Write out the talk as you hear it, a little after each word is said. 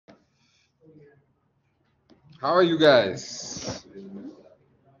How are you guys?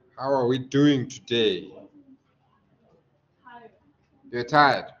 How are we doing today? You're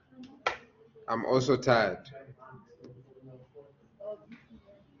tired? I'm also tired.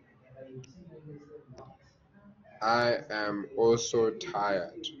 I am also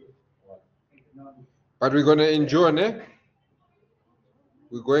tired. But we're gonna enjoy, ne?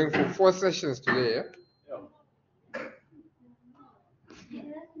 We're going for 4 sessions today, yeah?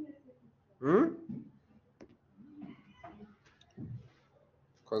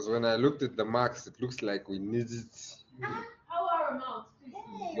 Because when I looked at the marks, it looks like we need it. How are our marks, please?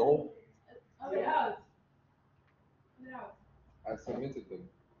 Yo, I I submitted them.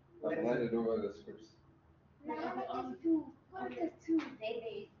 I've handed over the scripts.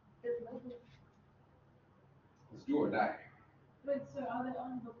 It's do or die. Wait, so are they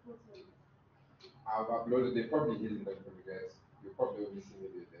on the portal? I've uploaded. They probably hidden them from you guys. You probably will be seeing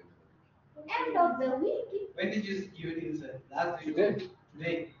it at the End of the week. When did you give it in, sir? Last week? Today.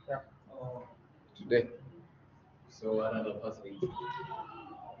 Today? Yeah. Oh. Today. So another person.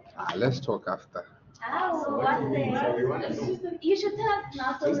 Let's talk after. Oh, what's it? You should tell us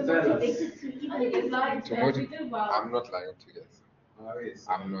now so we're motivated to even get live. I'm not lying to you guys.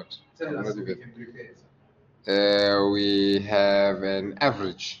 I'm not. I'm not even. We have an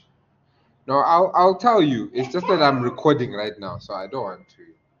average. No, I'll tell you. It's just that I'm recording right now, so I don't want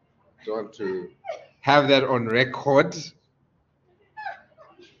to have that on record.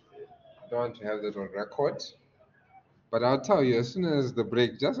 I don't want to have that on record. But I'll tell you as soon as the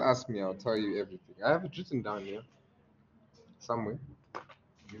break. Just ask me. I'll tell you everything. I have it written down here somewhere.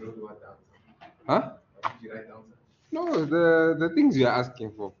 You know what down? Huh? What did you write down, sir? No, the things you're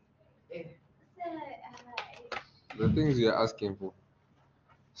asking for. The things you're asking for.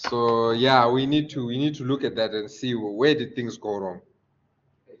 So yeah, we need to look at that and see where did things go wrong.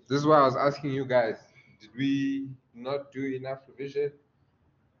 This is why I was asking you guys, did we not do enough revision?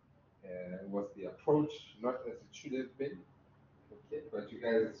 Was the approach not as it should have been? Okay, but you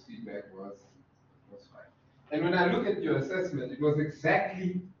guys' feedback was fine. And when I look at your assessment, it was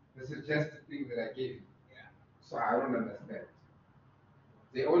exactly the suggested thing that I gave you. Yeah. So I don't understand.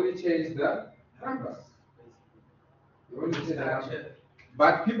 They only changed the numbers. They only changed the numbers.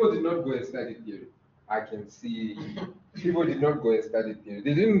 But people did not go and study theory. I can see people did not go and study theory.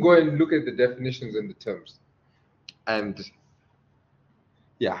 They didn't go and look at the definitions and the terms. And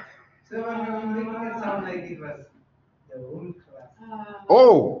yeah. So I'm making it sound like it was the whole class.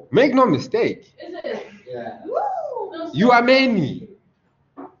 Oh, make no mistake. Is it? Yeah. Woo! You are many.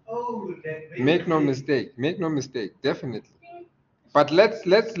 Oh, that Make no mistake. Make no mistake. Definitely. But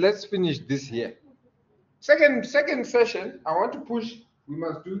let's finish this here. Second session, I want to push. We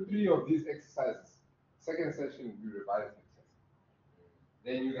must do 3 of these exercises. Second session, we revise it.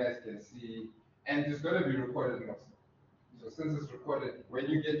 Then you guys can see, and it's going to be recorded also. So since it's recorded, when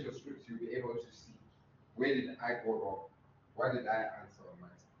you get your scripts, you'll be able to see where did I go wrong, what did I answer on my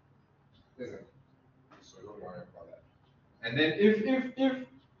side. Isn't it? So don't worry about that. And then if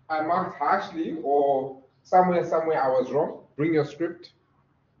I marked harshly or somewhere I was wrong, bring your script,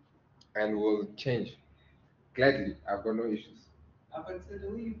 and we'll change. Gladly, I've got no issues. But the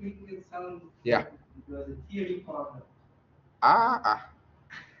way you making it sound, Yeah. it was a theory corner.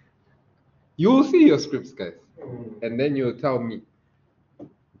 You'll see your scripts, guys, and then you'll tell me.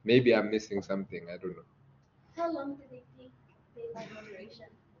 Maybe I'm missing something. I don't know. How long do they take daylight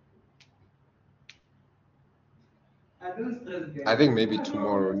moderation? I think maybe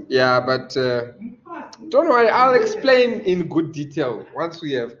tomorrow. Yeah, but don't worry. I'll explain in good detail once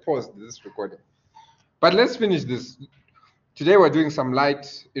we have paused this recording. But let's finish this. Today we're doing some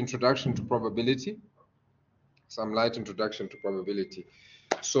light introduction to probability.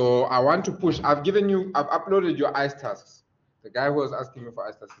 So I want to push. I've uploaded your ICE tasks. The guy who was asking me for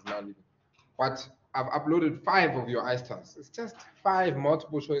ICE tasks is now leaving. But I've uploaded 5 of your ICE tasks. It's just 5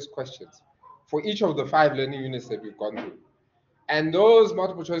 multiple choice questions for each of the 5 learning units that we've gone through. And those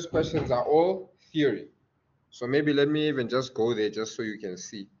multiple choice questions are all theory. So maybe let me even just go there just so you can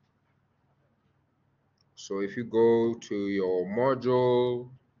see. So if you go to your module.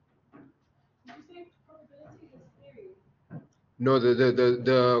 Did you say probability is theory? No,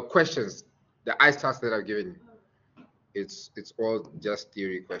 the questions, the ICE tasks that I've given you. It's all just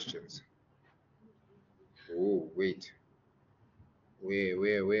theory questions. Oh, wait.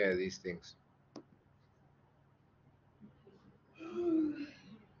 Where are these things?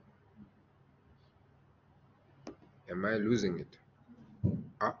 Am I losing it?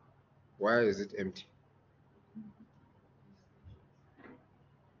 Why is it empty?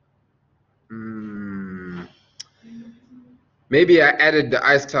 Maybe I added the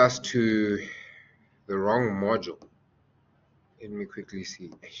ICE task to the wrong module. Let me quickly see.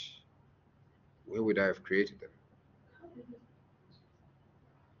 Where would I have created them?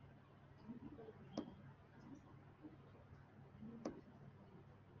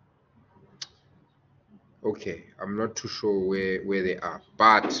 Okay, I'm not too sure where they are,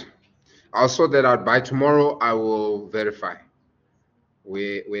 but I'll sort that out. By tomorrow, I will verify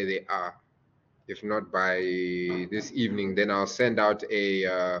where they are. If not by this evening, then I'll send out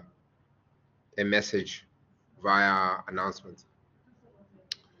a message via announcement.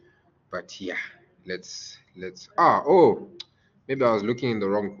 But yeah, let's maybe I was looking in the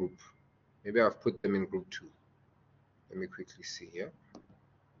wrong group. Maybe I've put them in group 2. Let me quickly see here.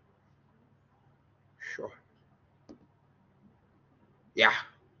 Sure. Yeah,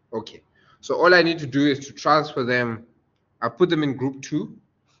 okay. So all I need to do is to transfer them. I put them in group 2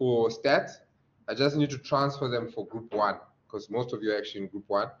 for stats. I just need to transfer them for group 1 because most of you are actually in group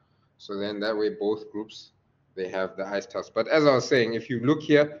 1. So then that way both groups, they have the ICE task. But as I was saying, if you look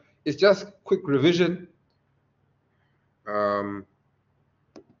here, it's just quick revision.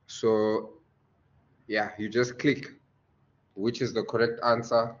 So yeah, you just click which is the correct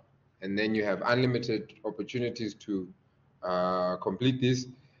answer, and then you have unlimited opportunities to complete this.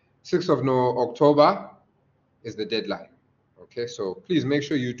 6th of October is the deadline. Okay, so please make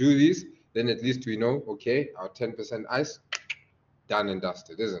sure you do these, then at least we know, okay, our 10% ICE, done and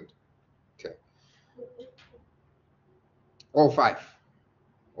dusted, isn't it? Okay. All five.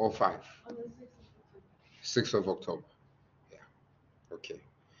 On the 6th of October. Yeah. Okay.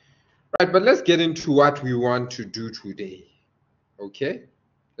 Right, but let's get into what we want to do today. Okay,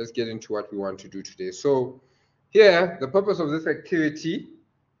 let's get into what we want to do today. So here, the purpose of this activity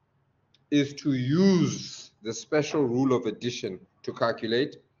is to use the special rule of addition to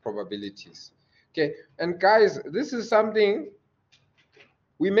calculate probabilities. Okay, and guys, this is something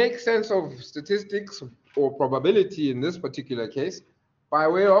we make sense of statistics or probability in this particular case by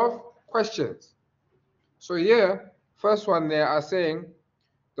way of questions. So here, first one they are saying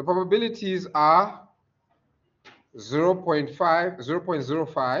the probabilities are 0.5,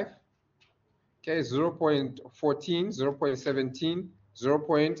 0.05, okay, 0.14, 0.17,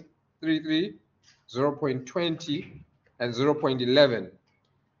 0.33, 0.20, and 0.11.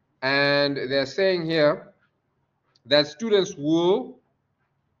 And they're saying here that students will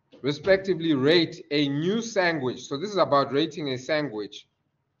respectively rate a new sandwich. So this is about rating a sandwich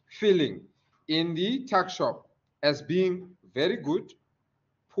filling in the tuck shop as being very good,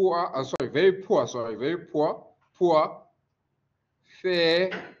 poor, very poor, fair,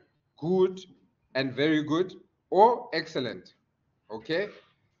 good, and very good, or excellent. Okay,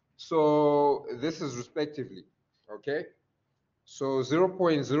 so this is respectively. Okay, so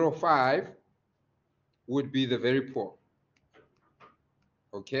 0.05 would be the very poor.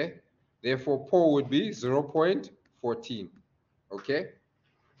 Okay, therefore poor would be 0.14. Okay,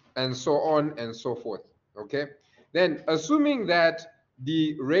 and so on and so forth. Okay, then assuming that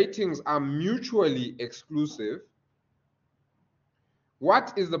the ratings are mutually exclusive,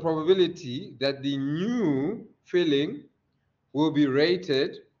 what is the probability that the new filling will be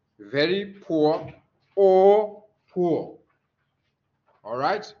rated very poor or poor? All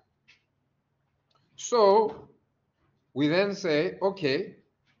right, so we then say, okay,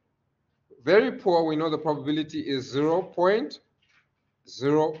 very poor, we know the probability is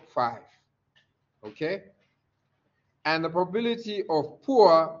 0.05. Okay, and the probability of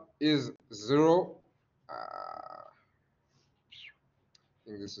poor is 0. I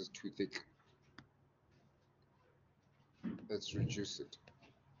think this is too thick. Let's reduce it.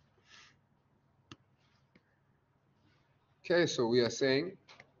 Okay, so we are saying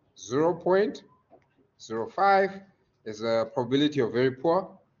 0.05 is a probability of very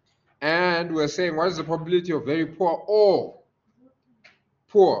poor, and we're saying what is the probability of very poor or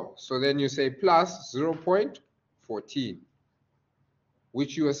poor? So then you say plus 0.14,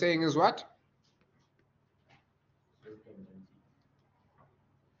 which you are saying is what?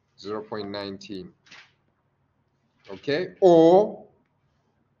 0.19. Okay, or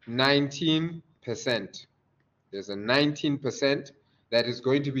 19%. There's a 19% that is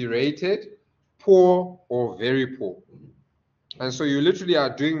going to be rated poor or very poor. And so you literally are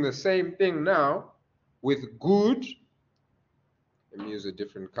doing the same thing now with good. Let me use a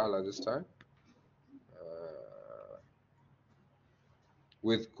different color this time.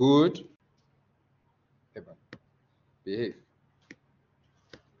 With good, behave.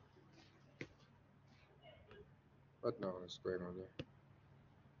 What now is going on here?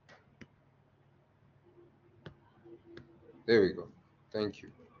 There we go. Thank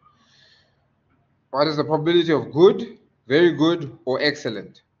you. What is the probability of good, very good, or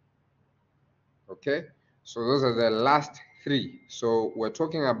excellent? Okay, so those are the last three. So we're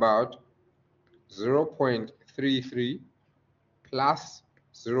talking about 0.33 plus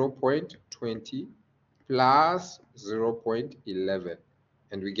 0.20 plus 0.11,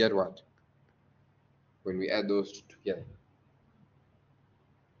 and we get what when we add those two together?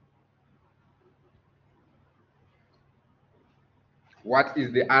 What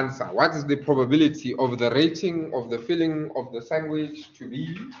is the answer? What is the probability of the rating of the filling of the sandwich to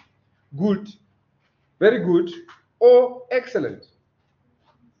be good, very good, or excellent?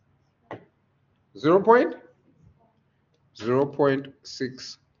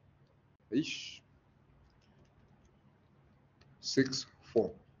 0.0.6 ish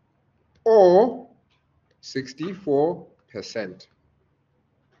 64 or 64%.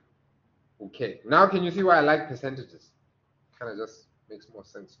 Okay, now can you see why I like percentages? Kind of just makes more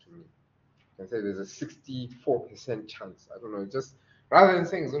sense to me. You can say there's a 64% chance. I don't know, just rather than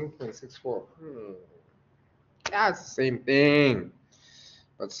saying 0.64, yeah, it's the same thing.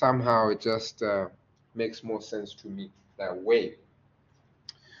 But somehow it just makes more sense to me that way.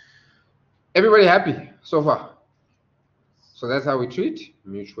 Everybody happy so far? So that's how we treat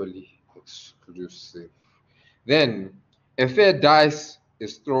mutually exclusive. Then a fair dice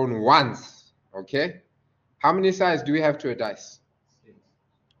is thrown once, okay? How many sides do we have to a dice? 6.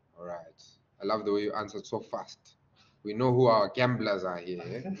 All right. I love the way you answered so fast. We know who our gamblers are here.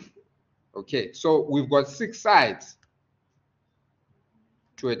 Eh? Okay, so we've got 6 sides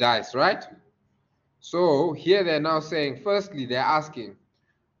to a dice, right? So here they're now saying, firstly, they're asking,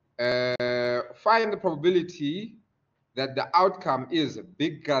 find the probability that the outcome is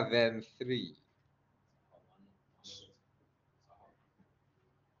bigger than 3.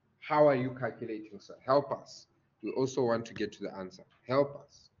 How are you calculating, sir? Help us. We also want to get to the answer. Help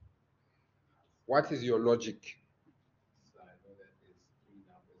us. What is your logic? So I know that there's 3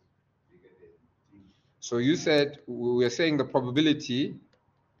 numbers bigger than 3. So you said we were saying the probability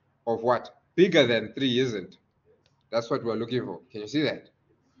of what? Bigger than 3, isn't? That's what we're looking for. Can you see that?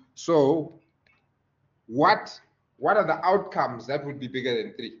 So what are the outcomes that would be bigger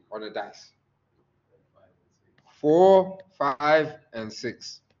than 3 on a dice? 4, 5, and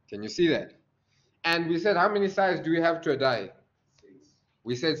 6. Can you see that? And we said how many sides do we have to a die? 6.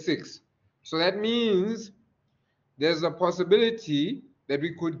 We said 6. So that means there's a possibility that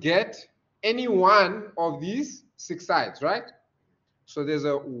we could get any one of these 6 sides, right? So there's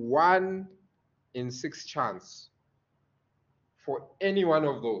a 1 in 6 chance for any one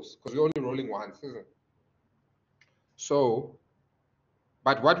of those, because we're only rolling once, isn't it? So,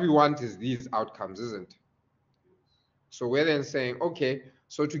 but what we want is these outcomes, isn't it? So we're then saying, okay,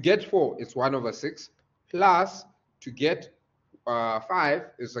 so to get 4, it's 1 over 6, plus to get 5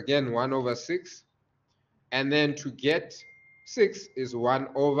 is again 1 over 6, and then to get 6 is 1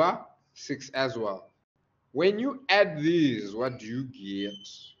 over 6 as well. When you add these, what do you get?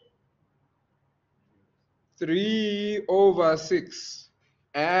 3 over 6.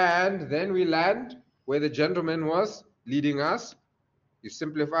 And then we land where the gentleman was leading us. You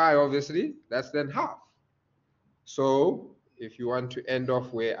simplify, obviously, that's then half. So if you want to end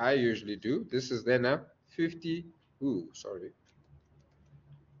off where I usually do, this is then a 50,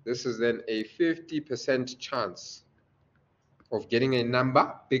 this is then a 50% chance of getting a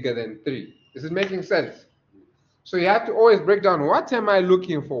number bigger than 3. Is it making sense? So you have to always break down, what am I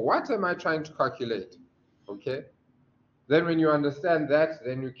looking for? What am I trying to calculate? Okay? Then when you understand that,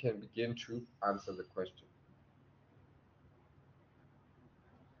 then you can begin to answer the question.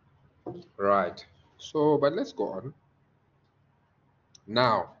 Right. So, but let's go on.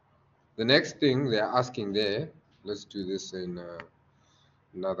 Now, the next thing they're asking there, let's do this in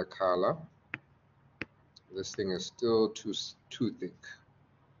another color. This thing is still too thick.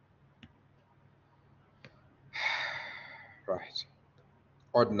 Right.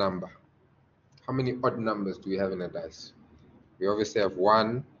 Odd number. How many odd numbers do we have in a dice? We obviously have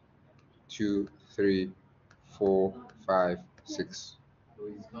 1, 2, 3, 4, 5, 6. So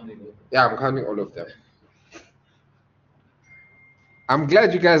he's counting all. Yeah, I'm counting all of them. I'm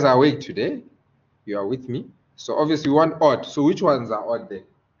glad you guys are awake today. You are with me. So obviously we want odd. So which ones are odd then?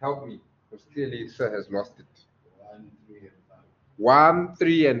 Help me. Because clearly Sir has lost it. 1, 3, and 5. 1,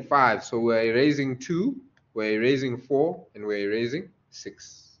 3, and 5. So we're erasing 2, we're erasing 4, and we're erasing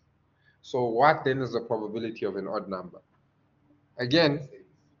 6. So what then is the probability of an odd number? Again,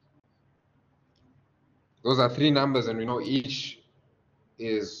 those are 3 numbers, and we know each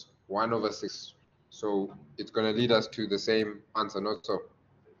is 1 over 6. So it's going to lead us to the same answer, not so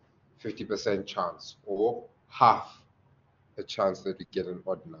 50% chance, or half a chance that we get an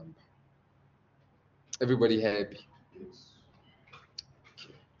odd number. Everybody happy? Yes.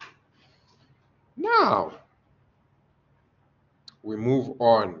 Okay. Now, we move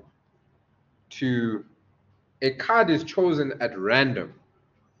on to a card is chosen at random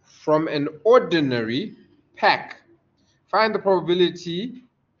from an ordinary pack. Find the probability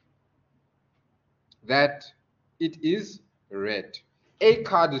that it is red. A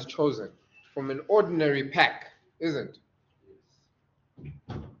card is chosen from an ordinary pack, isn't?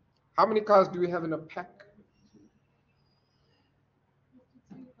 How many cards do we have in a pack?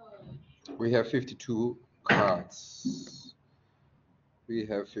 We have 52 cards. We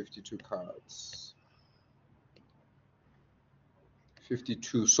have 52 cards.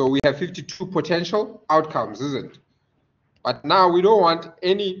 52. So we have 52 potential outcomes, isn't it? But now we don't want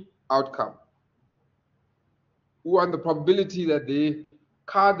any outcome. We want the probability that the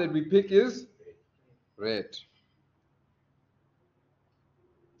card that we pick is red.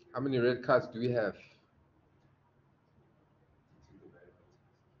 How many red cards do we have?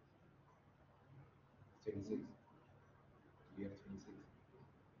 26. We have 26.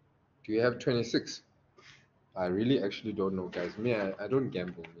 Do you have 26? I really actually don't know, guys. Me, I don't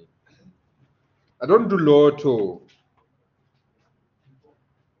gamble. Me, I don't do lotto.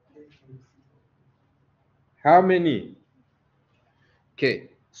 How many? Okay,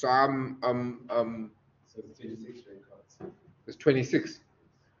 so So it's 26 red cards. it's 26.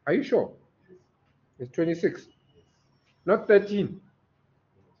 Are you sure? It's 26, not 13.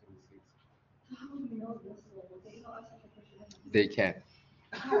 26. They can.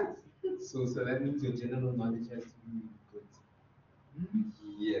 So that means your general knowledge has to be good.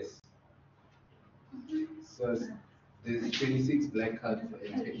 Yes. So there's 26 black cards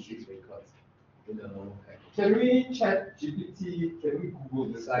and 26 red cards in a normal pack. Can we chat GPT? Can we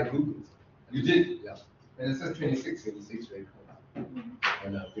Google this? I googled. You did? Yeah. And it says 26. 26 red cards.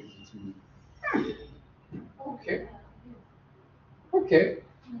 And 52. Okay. Okay.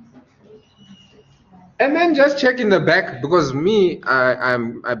 And then just check in the back because me,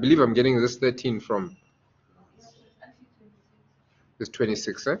 I believe I'm getting this 13 from this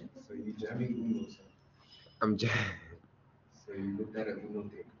 26, eh? So you jamming Uno, sir. I'm So you looked at a Uno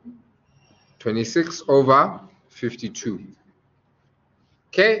deck. 26 over 52.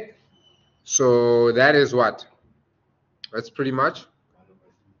 Okay, so that is what? That's pretty much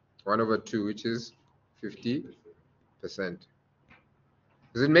 1 over 2, which is 50%.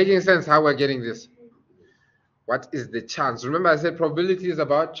 Is it making sense how we're getting this? What is the chance? Remember I said probability is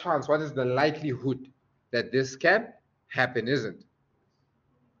about chance. What is the likelihood that this can happen, isn't?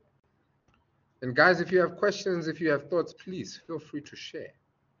 And guys, if you have questions, if you have thoughts, please feel free to share.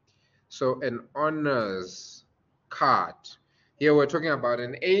 So an honors card. Here we're talking about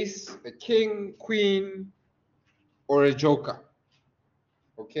an ace, a king, queen, or a joker.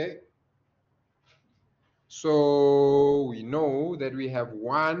 Okay? So we know that we have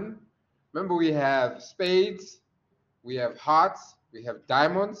one. Remember, we have spades, we have hearts, we have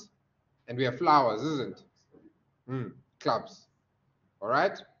diamonds, and we have flowers, isn't it? Clubs. All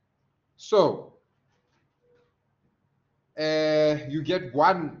right? So you get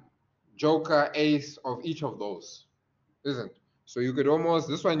one joker, ace of each of those, isn't it? So you could almost,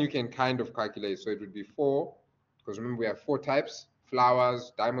 this one you can kind of calculate. So it would be 4, because remember we have 4 types,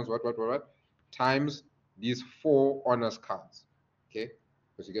 flowers, diamonds, what, times these 4 honors cards, okay?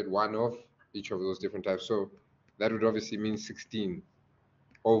 Because you get one of each of those different types. So that would obviously mean 16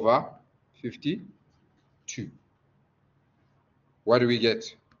 over 52. What do we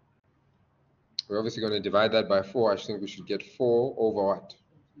get? We're obviously going to divide that by 4. I think we should get 4 over what?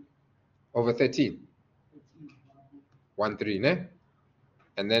 Over 13. 1/3, ne?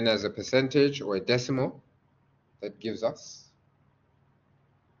 And then as a percentage or a decimal, that gives us,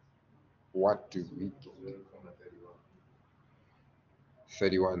 what do we get?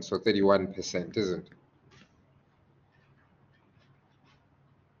 31, so 31%, isn't it?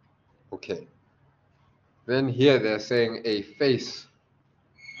 Okay. Then here they're saying a face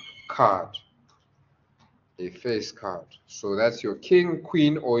card. A face card. So that's your king,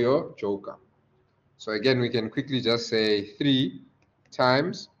 queen, or your joker. So again, we can quickly just say 3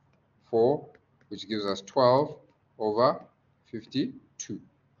 times 4, which gives us 12 over 52.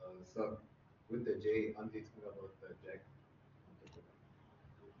 So with the J, I'm thinking about the jack.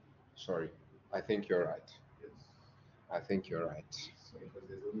 Sorry, I think you're right. Yes. I think you're right. So because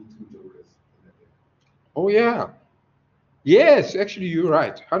there's only 2 jokers in the deck. Oh yeah. Yes, actually you're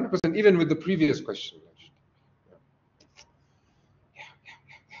right. 100%, even with the previous question. Actually.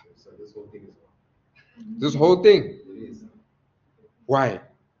 So this whole thing is wrong. This whole thing. It is. Why?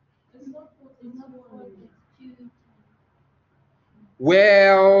 It's not 4, it's 2.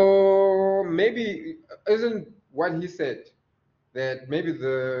 Well, maybe isn't what he said that maybe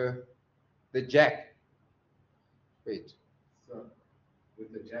the The jack. Wait. So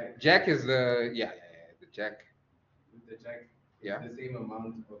with the jack. Jack is the the jack. With the jack, it's Yeah. the same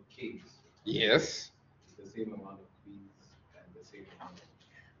amount of kings. Yes. It's the same amount of queens and the same amount of.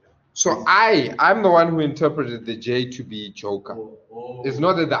 So I'm the one who interpreted the J to be joker. Oh. It's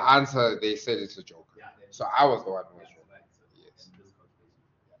not that the answer they said it's a joker. Yeah, So I was the one who was yeah, wrong. right. So Yes. in this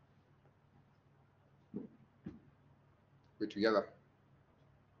calculation, We're together.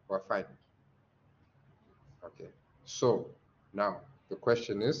 We're fine. Okay. So now the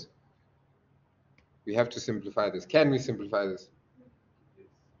question is, we have to simplify this. Can we simplify this? yes.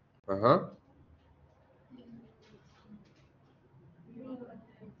 Uh-huh.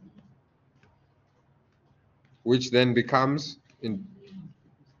 Which then becomes in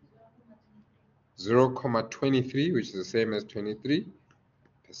 0.23, which is the same as 23%.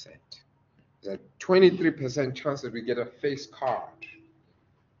 There's a 23% chance that we get a face card.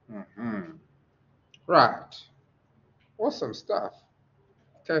 Right. Awesome stuff.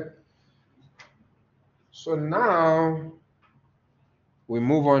 Okay. So now we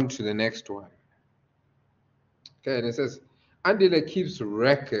move on to the next one. Okay, and it says Andile keeps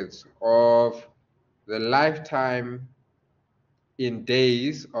records of the lifetime in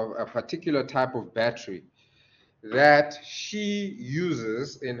days of a particular type of battery that she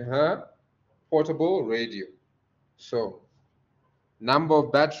uses in her portable radio. So number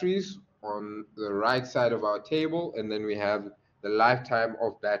of batteries on the right side of our table, and then we have the lifetime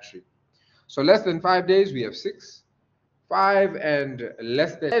of battery. So less than 5 days, we have 6. 5 and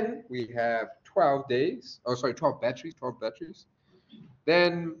less than 10, we have 12 days. Oh, sorry, 12 batteries, 12 batteries.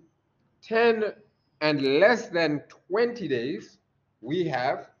 Then 10 and less than 20 days, we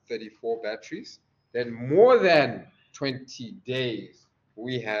have 34 batteries. Then more than 20 days,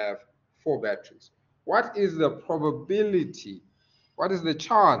 we have 4 batteries. What is the probability? What is the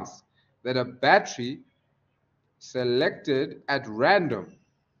chance that a battery selected at random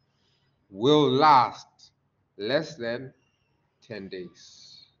will last less than 10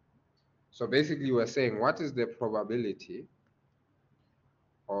 days? So basically we're saying, what is the probability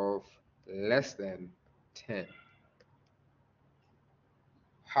of less than 10?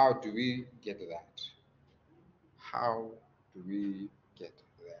 How do we get that? How do we get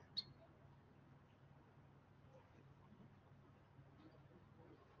that?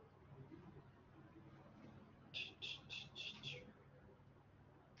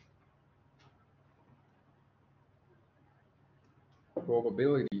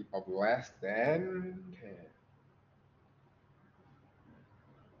 Probability of less than 10.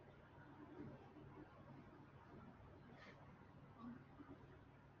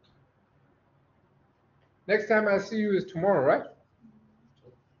 Next time I see you is tomorrow, right?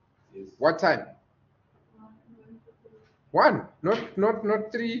 Yes. What time? 1, not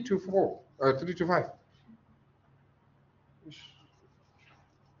 3 to 4, 3 to 5.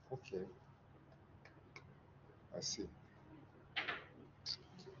 Okay, I see.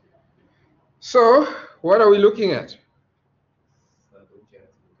 So, what are we looking at? So don't you have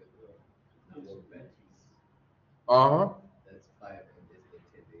to look at the number of batteries? Uh-huh. That's 5 and less than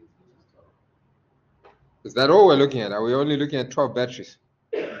 10 days, which is 12. Is that all we're looking at? Are we only looking at 12 batteries?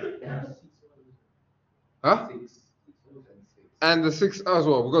 Huh? 6. And the 6 as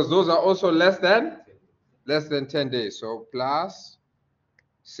well, because those are also less than 10 days. So plus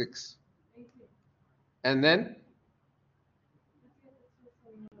 6. And then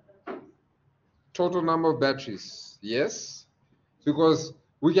total number of batteries. Yes, because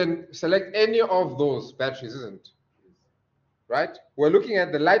we can select any of those batteries, isn't it? Right? We're looking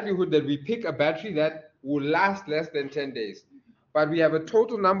at the likelihood that we pick a battery that will last less than 10 days. But we have a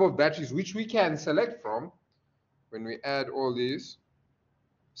total number of batteries which we can select from. When we add all these,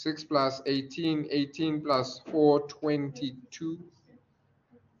 6 plus 18, 18 plus 4, 22,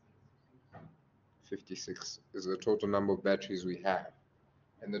 56 is the total number of batteries we have.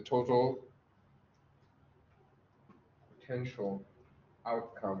 And the total potential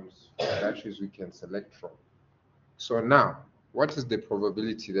outcomes for batteries we can select from. So now, what is the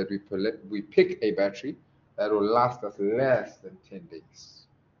probability that we pick a battery that will last us less than 10 days?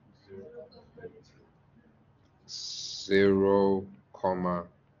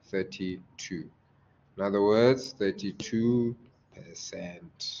 0.32. In other words, 32%.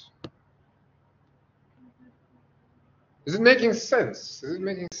 Is it making sense? Is it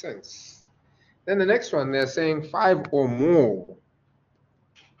making sense? Then the next one, they're saying 5 or more.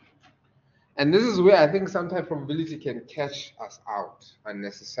 And this is where I think sometimes probability can catch us out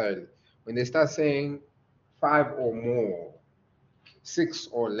unnecessarily. When they start saying 5 or more, 6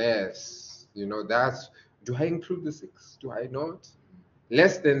 or less, that's, do I include the 6? Do I not?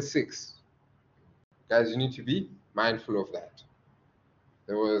 Less than 6. Guys, you need to be mindful of that.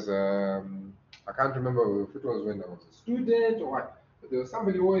 There was, I can't remember if it was when I was a student or what, but there was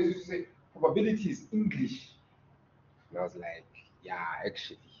somebody who always used to say, probability is English. And I was like, yeah,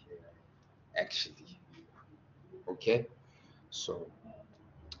 actually. Okay? So,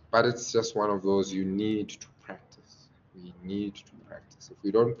 but it's just one of those you need to practice. We need to practice. If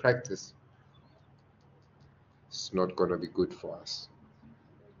we don't practice, it's not going to be good for us.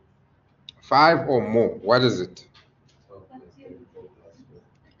 5 or more, what is it?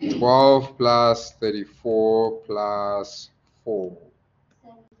 12 plus 34 plus 4.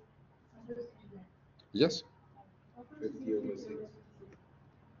 Yes? 50 over 6.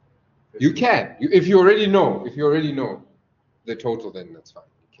 You can. If you already know the total, then that's fine.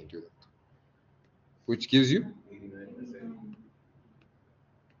 You can do that. Which gives you? 89%.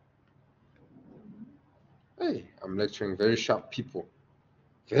 Hey, I'm lecturing very sharp people.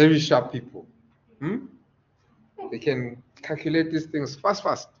 Very sharp people. They can calculate these things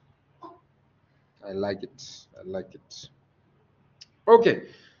fast. I like it. Okay.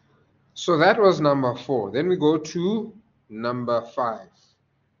 So that was number 4. Then we go to number 5.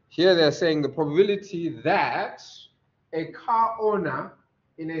 Here they're saying the probability that a car owner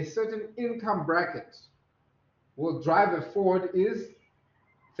in a certain income bracket will drive a Ford is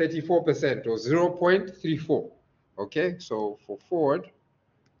 34% or 0.34. Okay, so for Ford,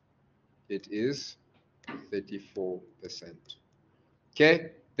 it is 34%.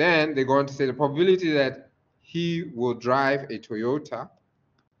 Okay, then they go on to say the probability that he will drive a Toyota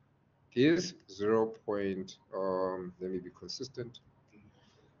is 0. Let me be consistent,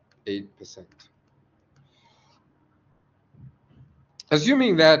 8%.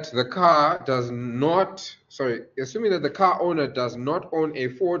 Assuming that the car assuming that the car owner does not own a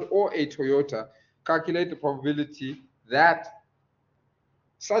Ford or a Toyota, calculate the probability that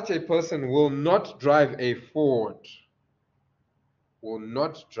such a person will not drive a Ford.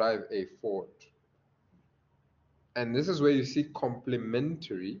 And this is where you see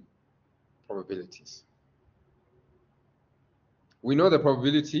complementary probabilities. We know the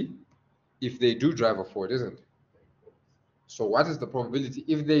probability if they do drive a Ford, isn't it? So what is the probability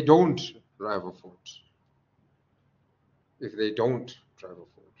if they don't drive a Ford? If they don't drive a Ford?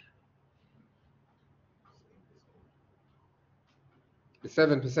 It's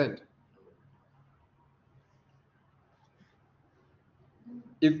 7%.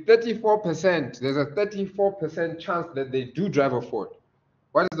 If 34%, there's a 34% chance that they do drive a Ford.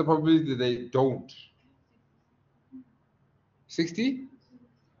 What is the probability that they don't? 60?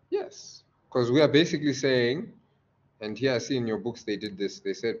 Yes. Because we are basically saying, and here I see in your books they did this,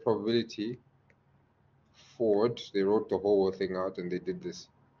 they said probability Ford, they wrote the whole thing out and they did this.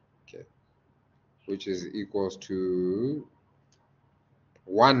 Okay. Which is equals to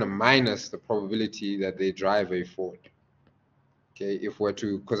 1 minus the probability that they drive a Ford. Okay, if we're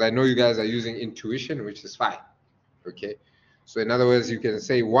to, because I know you guys are using intuition, which is fine. Okay, so in other words, you can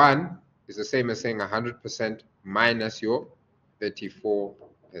say 1 is the same as saying 100% minus your 34%,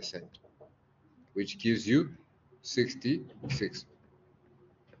 which gives you 66.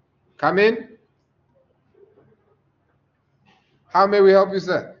 Come in. How may we help you,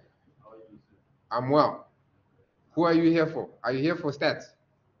 sir? I'm well. Who are you here for? Are you here for stats?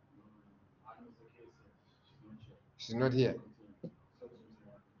 She's not here.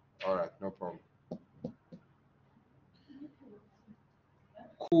 All right, no problem.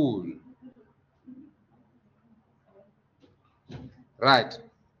 Cool. Right.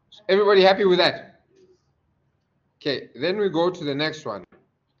 Everybody happy with that? Okay, then we go to the next one.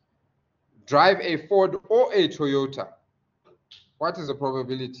 Drive a Ford or a Toyota. What is the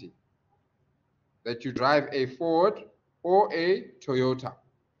probability that you drive a Ford or a Toyota?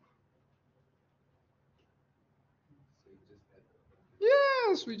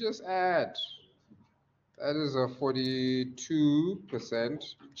 Yes, we just add. That is a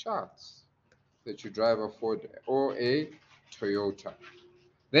 42% chance that you drive a Ford or a Toyota.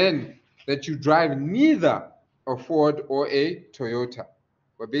 Then that you drive neither a Ford or a Toyota.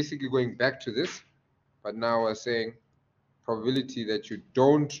 We're basically going back to this, but now we're saying probability that you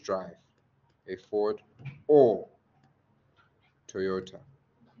don't drive a Ford or Toyota.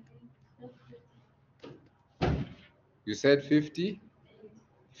 You said 50?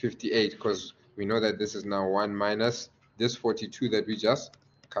 58, because we know that this is now 1 minus this 42 that we just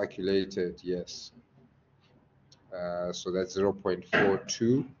calculated. Yes. So that's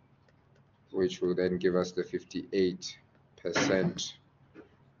 0.42, which will then give us the 58%,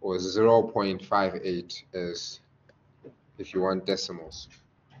 or 0.58 as if you want decimals.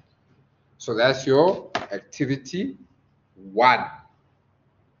 So that's your activity 1.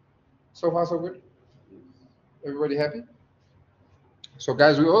 So far, so good? Everybody happy? So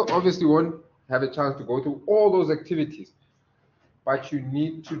guys, we obviously won't have a chance to go through all those activities, but you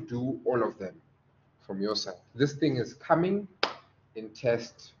need to do all of them from your side. This thing is coming in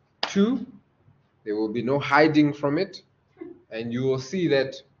test 2. There will be no hiding from it, and you will see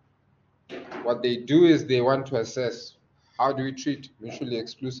that what they do is they want to assess how do we treat mutually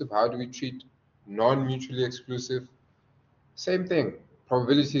exclusive, how do we treat non-mutually exclusive. Same thing,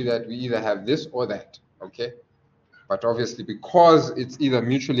 probability that we either have this or that, okay? But obviously, because it's either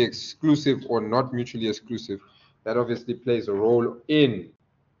mutually exclusive or not mutually exclusive, that obviously plays a role in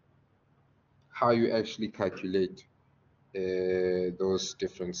how you actually calculate those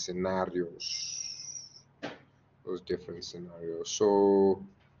different scenarios. So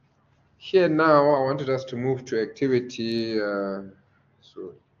here now, I wanted us to move to activity. So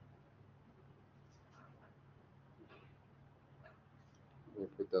we'll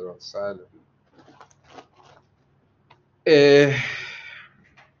put that on silent.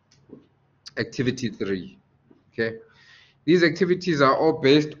 Activity 3. Okay, these activities are all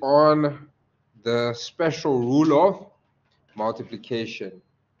based on the special rule of multiplication.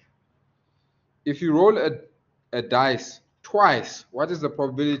 If you roll a dice twice, what is the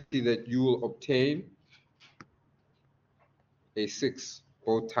probability that you will obtain a 6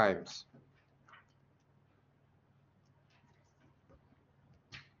 both times?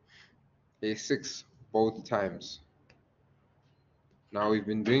 A 6 both times. Now we've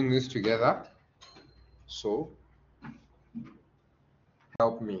been doing this together, so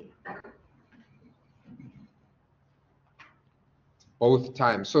help me. Both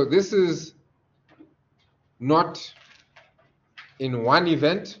times. So this is not in one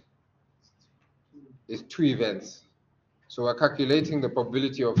event, it's 2 events. So we're calculating the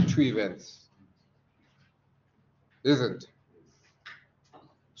probability of 2 events, isn't?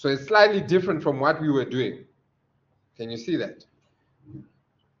 So it's slightly different from what we were doing. Can you see that?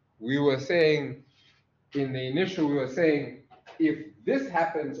 We were saying, in the initial, we were saying, if this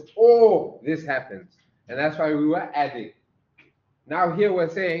happens or this happens, and that's why we were adding. Now here we're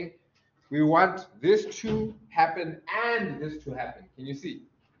saying, we want this to happen and this to happen. Can you see?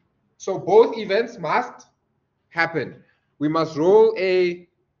 So both events must happen. We must roll a,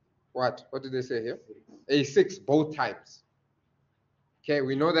 what did they say here? A 6 both times. Okay,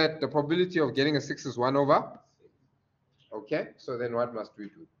 we know that the probability of getting a 6 is 1 over. Okay, so then what must we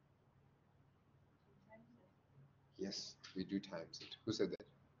do? Yes, we do times it. Who said that?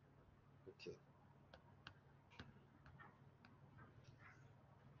 Okay.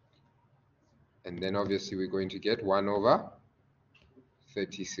 And then obviously we're going to get 1 over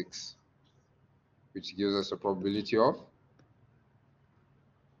 36, which gives us a probability of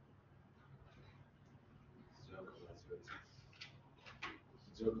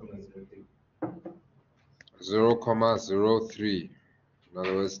 0.03. In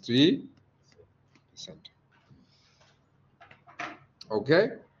other words, 3%. Okay.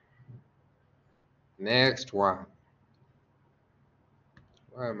 Next one.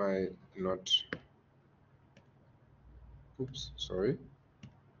 Why am I not? Oops, sorry.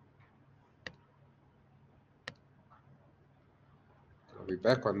 I'll be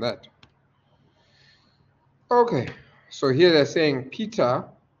back on that. Okay, so here they're saying Peter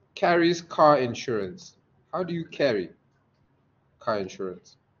carries car insurance. How do you carry car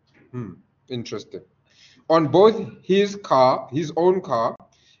insurance? Interesting. On both his car, his own car,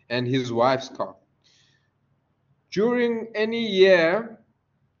 and his wife's car. During any year,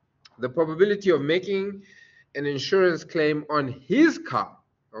 the probability of making an insurance claim on his car,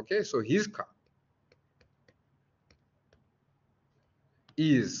 okay, so his car,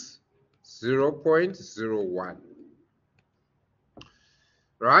 is 0.01.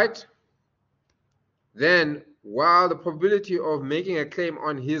 Right? Then, while the probability of making a claim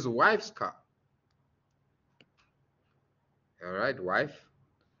on his wife's car, all right, wife,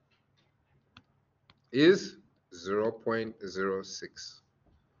 is 0.06.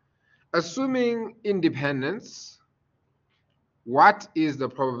 Assuming independence, what is the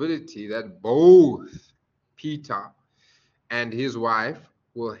probability that both Peter and his wife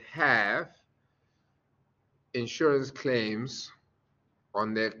will have insurance claims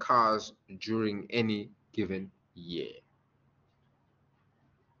on their cars during any given year?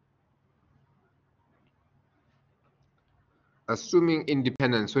 Assuming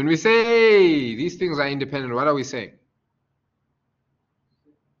independence. When we say these things are independent, what are we saying?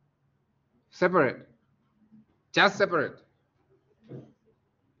 Separate. Just separate.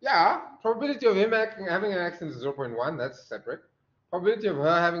 Yeah, probability of him having an accident is 0.1, that's separate. Probability of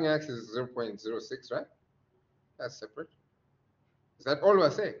her having an accident is 0.06, right? That's separate. Is that all we're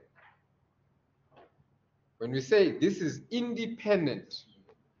saying? When we say this is independent,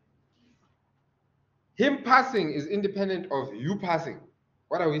 him passing is independent of you passing.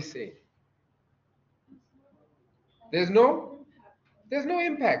 What are we saying? There's no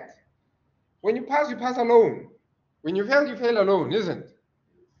impact. When you pass alone. When you fail alone, isn't it?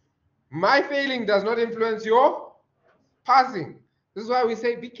 My failing does not influence your passing. This is why we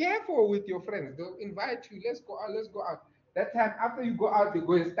say be careful with your friends. They'll invite you, let's go out. That time after you go out, they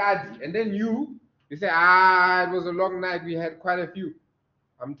go and study. And then you say, it was a long night, we had quite a few.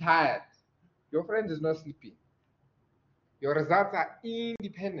 I'm tired. Your friend is not sleeping. Your results are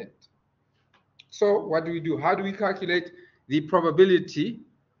independent. So what do we do? How do we calculate the probability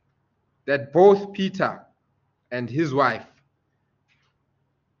that both Peter and his wife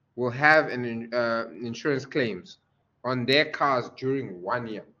will have an insurance claims on their cars during 1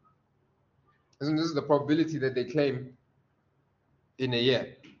 year? Isn't this the probability that they claim in a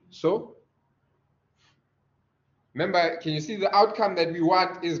year? So remember, can you see the outcome that we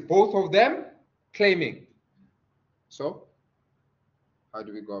want is both of them claiming? So how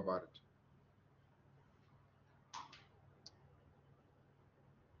do we go about it?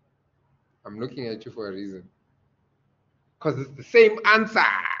 I'm looking at you for a reason. Because it's the same answer.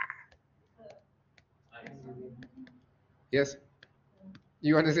 Yes?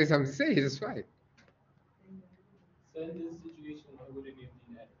 You want to say something? Say it, it's fine. So in this situation, why wouldn't it be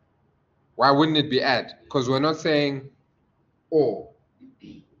add? Why wouldn't it be add? Because we're not saying or.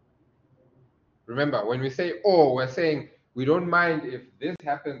 Remember, when we say or, we're saying we don't mind if this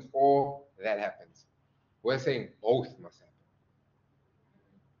happens or that happens. We're saying both must happen.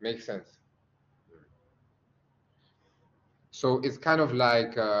 Makes sense. So it's kind of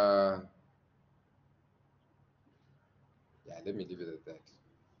like, yeah, let me leave it at that.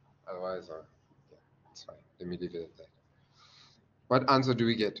 Otherwise, yeah, it's fine. Let me leave it at that. What answer do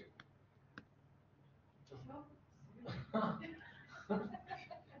we get? So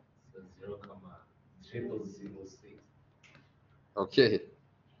 0,0006. Okay.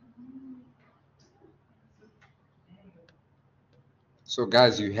 So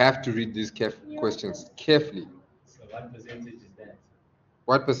guys, you have to read these questions carefully. So what percentage is that?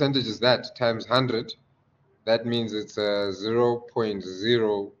 What percentage is that? Times 100. That means it's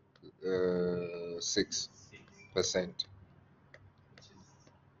 0.06%. Which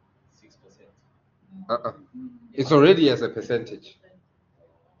is 6%. It's already as a percentage.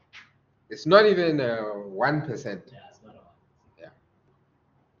 It's not even 1%. Yeah, it's not a lot. Yeah.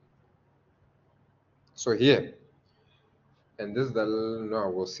 So here, and this is the, no,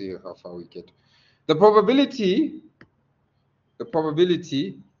 we'll see how far we get. The probability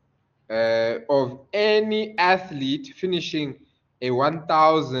of any athlete finishing a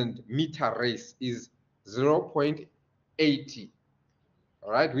 1,000 meter race is 0.80.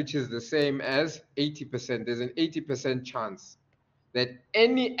 All right, which is the same as 80%. There's an 80% chance that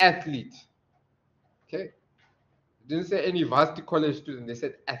any athlete, okay, it didn't say any varsity college student, they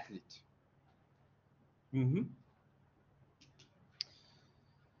said athlete.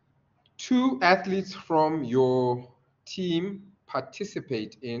 Two athletes from your team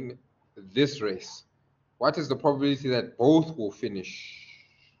participate in this race. What is the probability that both will finish?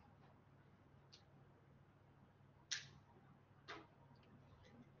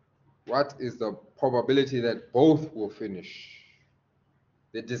 What is the probability that both will finish?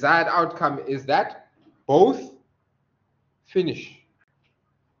 The desired outcome is that both finish.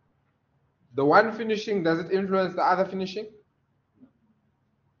 The one finishing, does it influence the other finishing?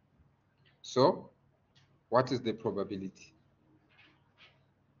 So, what is the probability?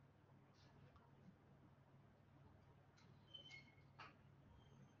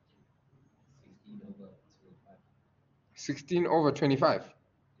 16 over 25.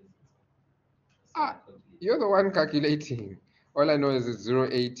 You're the one calculating. All I know is it's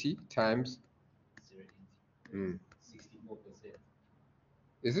 0.80 times 0.80. 64%.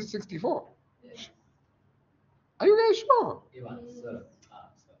 Is it 64? Yes. Are you guys sure? Sir.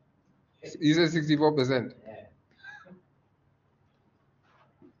 You said 64%. Yeah.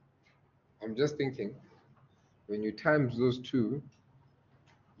 I'm just thinking, when you times those two,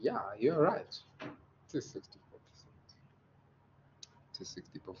 yeah, you're right. It is 64%. It is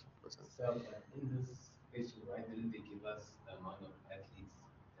 64%. So in this question, why didn't they give us the amount of athletes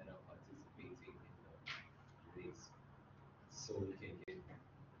that are participating in the race, so we can get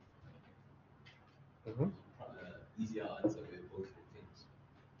easier answer where both will finish?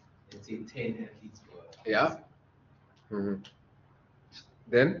 Let's say 10 athletes were. Yeah.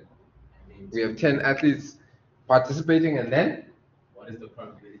 Then we have 10 athletes participating, and then what is the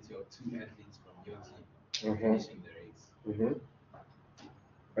probability of 2 athletes from your team finishing the race?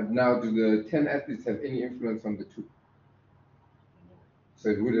 But now, do the 10 athletes have any influence on the 2? So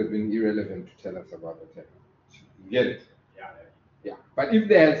it would have been irrelevant to tell us about the 10. You get it? Yeah. But if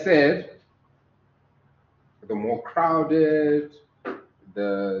they had said, the more crowded,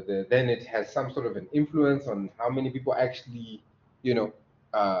 then it has some sort of an influence on how many people actually,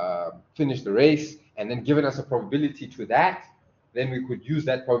 finish the race, and then given us a probability to that, then we could use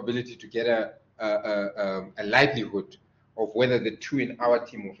that probability to get a likelihood of whether the 2 in our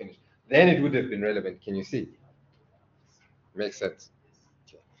team will finish. Then it would have been relevant. Can you see? Makes sense.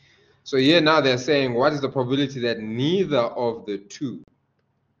 Okay. So here now they're saying, what is the probability that neither of the 2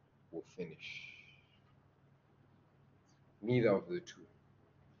 will finish? Neither of the 2.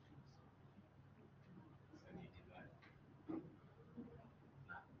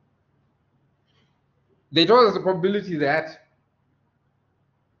 They told us the probability that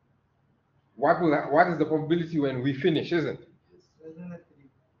what is the probability when we finish, isn't it?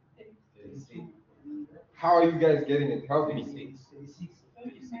 How are you guys getting it? Help me.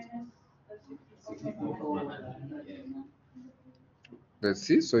 Let's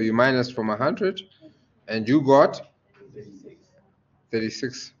see. So you minus from 100, and you got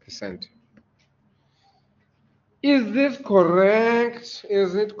 36%. Is this correct?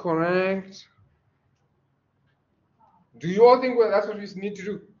 Is it correct? Do you all think that's what we need to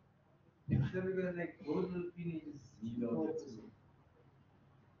do?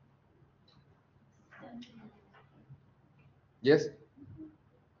 Yes?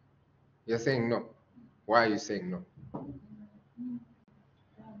 You're saying no. Why are you saying no?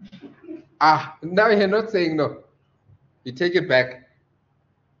 Now you're not saying no. You take it back.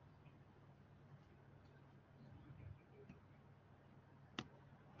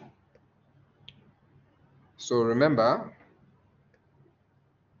 So remember,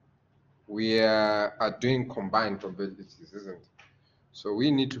 we are doing combined probabilities, isn't it? So we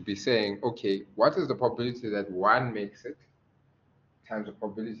need to be saying, okay, what is the probability that one makes it times the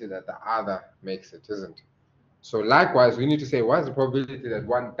probability that the other makes it, isn't it? So likewise, we need to say, what is the probability that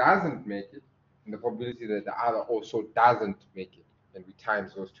one doesn't make it and the probability that the other also doesn't make it, and we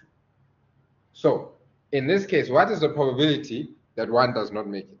times those two. So in this case, what is the probability that one does not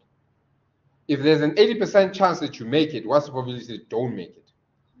make it? If there's an 80% chance that you make it, what's the probability that you don't make it?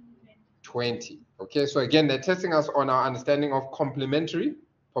 20. Okay, so again, they're testing us on our understanding of complementary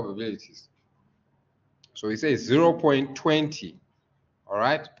probabilities. So we say 0.20, all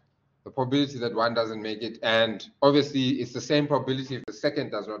right? The probability that one doesn't make it, and obviously it's the same probability if the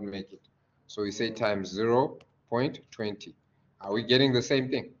second does not make it. So we say times 0.20. Are we getting the same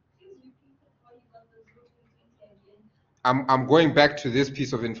thing? I'm going back to this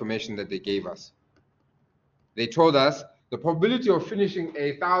piece of information that they gave us. They told us the probability of finishing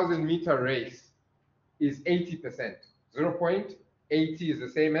a 1,000-meter race is 80%. 0.80 is the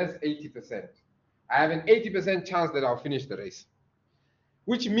same as 80%. I have an 80% chance that I'll finish the race,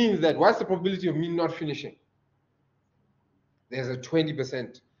 which means that what's the probability of me not finishing? There's a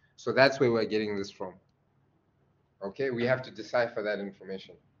 20%. So that's where we're getting this from. Okay, we have to decipher that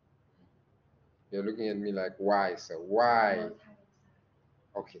information. You're looking at me like, why, sir? Why?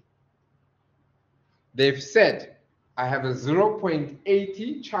 Okay. They've said I have a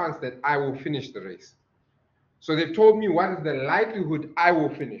 0.80 chance that I will finish the race. So they've told me what is the likelihood I will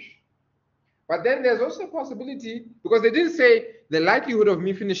finish. But then there's also a possibility, because they didn't say the likelihood of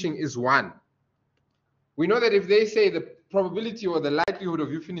me finishing is 1. We know that if they say the probability or the likelihood of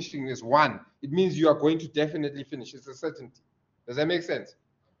you finishing is 1, it means you are going to definitely finish. It's a certainty. Does that make sense?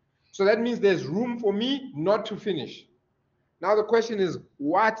 So that means there's room for me not to finish. Now the question is,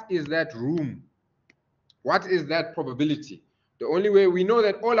 what is that room? What is that probability? The only way we know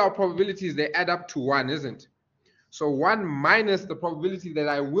that all our probabilities, they add up to 1, isn't it? So 1 minus the probability that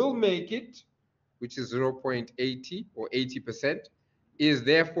I will make it, which is 0.80 or 80%, is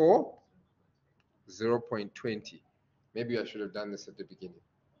therefore 0.20. Maybe I should have done this at the beginning.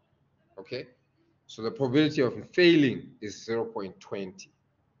 Okay? So the probability of failing is 0.20.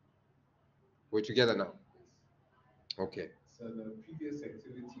 We're together now? Okay. So the previous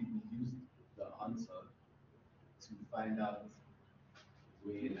activity, we used the answer to find out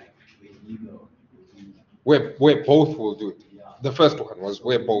where neither will do. Where both will do it. Yeah. The first one was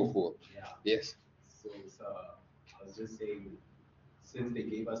where both will. Yeah. Yes. So I was just saying, since they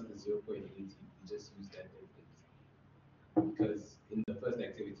gave us the 0.80, we just used that difference. Because in the first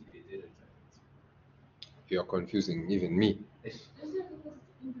activity, they didn't. You're confusing even me. Is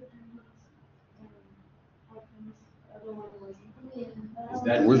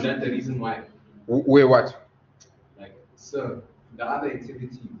that the reason why? Where what? Like, so the other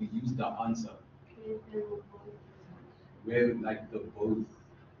activity, we used the answer. Where like the both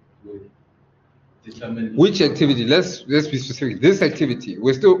determine Which activity? Let's be specific. This activity.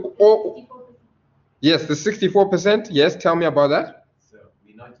 We're still. Oh, yes, the 64%. Yes, tell me about that. So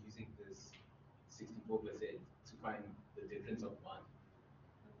we're not using this 64% to find the difference of one,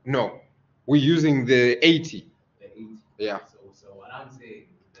 No, we're using the 80. the 80. Yeah. So what I'm saying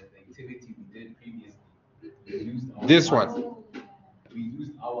is that the activity we did previously, we used our This answer, one. We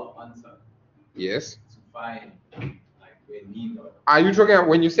used our answer Yes. to find like where neither. Are you talking about,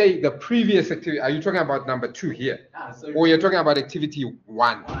 when you say the previous activity, are you talking about number 2 here? So Or you're talking about activity 1?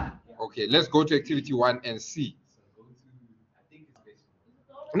 one, yeah. Okay, let's go to activity 1 and see. So go to, I think it's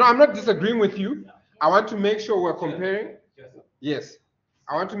basically. No, I'm not disagreeing with you. I want to make sure we're comparing. Yes.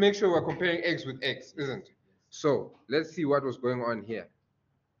 I want to make sure we're comparing X with X, isn't it? So let's see what was going on here.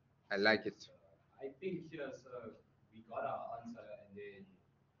 I like it. I think here, so we got our answer and then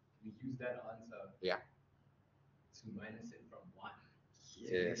we used that answer Yeah. to minus it from 1. to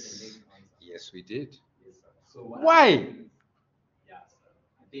get the Yes. next answer. Yes, we did. Yes, sir. So what Why? I'm saying is- Yeah, sir.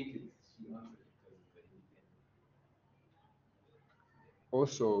 I think she answered it because it's the independent.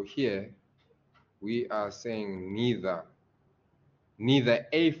 Also here, we are saying neither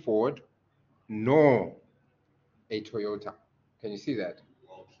a Ford nor a Toyota. Can you see that?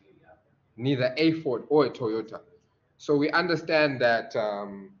 Okay, yeah. Neither a Ford or a Toyota. So we understand that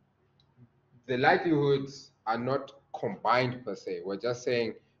the likelihoods are not combined per se. We're just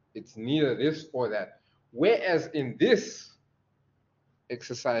saying it's neither this or that. Whereas in this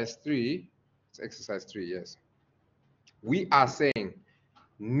exercise 3, it's exercise 3, yes, we are saying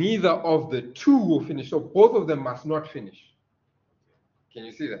neither of the two will finish. So both of them must not finish. Can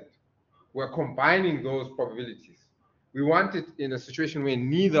you see that? We're combining those probabilities. We want it in a situation where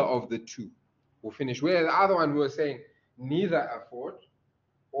neither of the two will finish. Whereas the other one, we were saying neither a Ford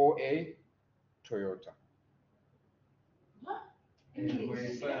or a Toyota.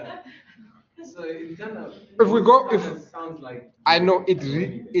 Anyway, so it kind of. If we go, kind if of sounds like. I know it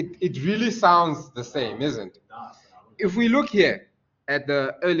really sounds the same, isn't it? If we look here at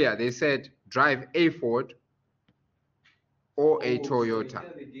the earlier, they said drive a Ford or a Toyota. So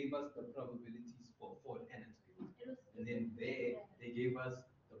here they gave us the probabilities for Ford and a Toyota. And then there they gave us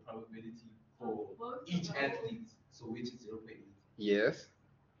the probability for each athlete, so which is 0.8. Yes.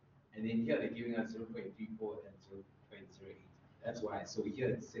 And then here they're giving us 0.34 and 0.08. That's why. So here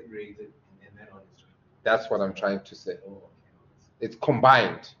it's separated and then that one is 20. That's what I'm trying to say. Oh, okay. It's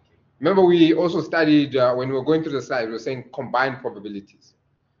combined. Remember, we also studied when we were going through the slide, we were saying combined probabilities.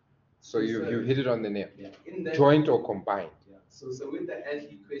 So you hit it on the nail. Yeah. In that, Joint or combined. Yeah. So with the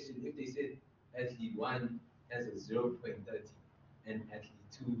athlete question, if they said athlete 1 has a 0.30 and athlete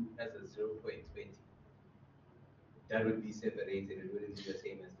 2 has a 0.20, that would be separated. It wouldn't be the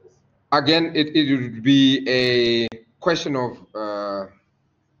same as this. Again, it would be a question of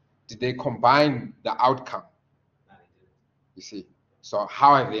did they combine the outcome? No, they didn't. You see. So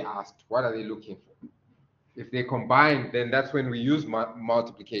how have they asked? What are they looking for? If they combine, then that's when we use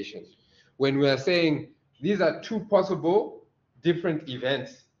multiplication. When we are saying these are two possible different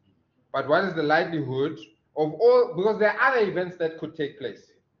events, but what is the likelihood of all, because there are other events that could take place.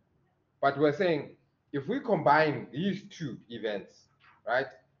 But we're saying if we combine these two events, right,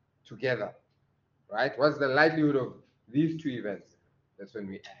 together, right, what's the likelihood of these two events? That's when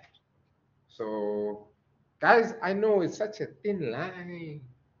we add. So, guys, I know it's such a thin line.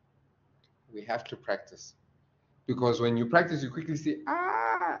 We have to practice. Because when you practice, you quickly see,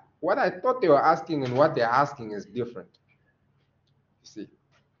 what I thought they were asking and what they're asking is different. You see?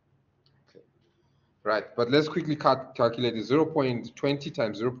 Okay. Right, but let's quickly calculate the 0.20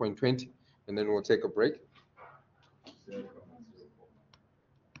 times 0.20, and then we'll take a break. 0.04.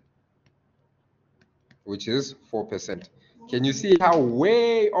 Which is 4%. Can you see how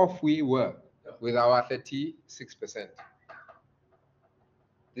way off we were with our 36%?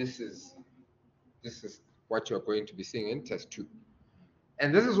 This is what you're going to be seeing in test 2.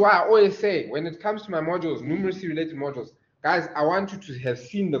 And this is why I always say, when it comes to my modules, numeracy related modules, guys, I want you to have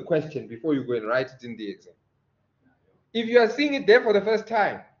seen the question before you go and write it in the exam. If you are seeing it there for the first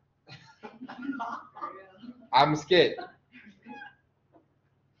time, I'm scared.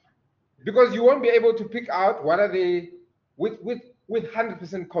 Because you won't be able to pick out what are they, with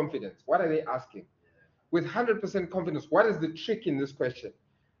 100% confidence, what are they asking? With 100% confidence, what is the trick in this question?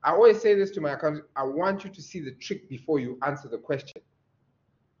 I always say this to my accountants, I want you to see the trick before you answer the question.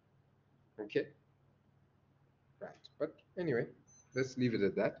 Okay? Right, but anyway, let's leave it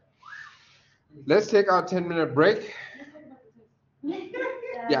at that. Let's take our 10-minute break.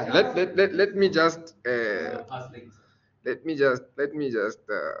 Yeah, let me just let me just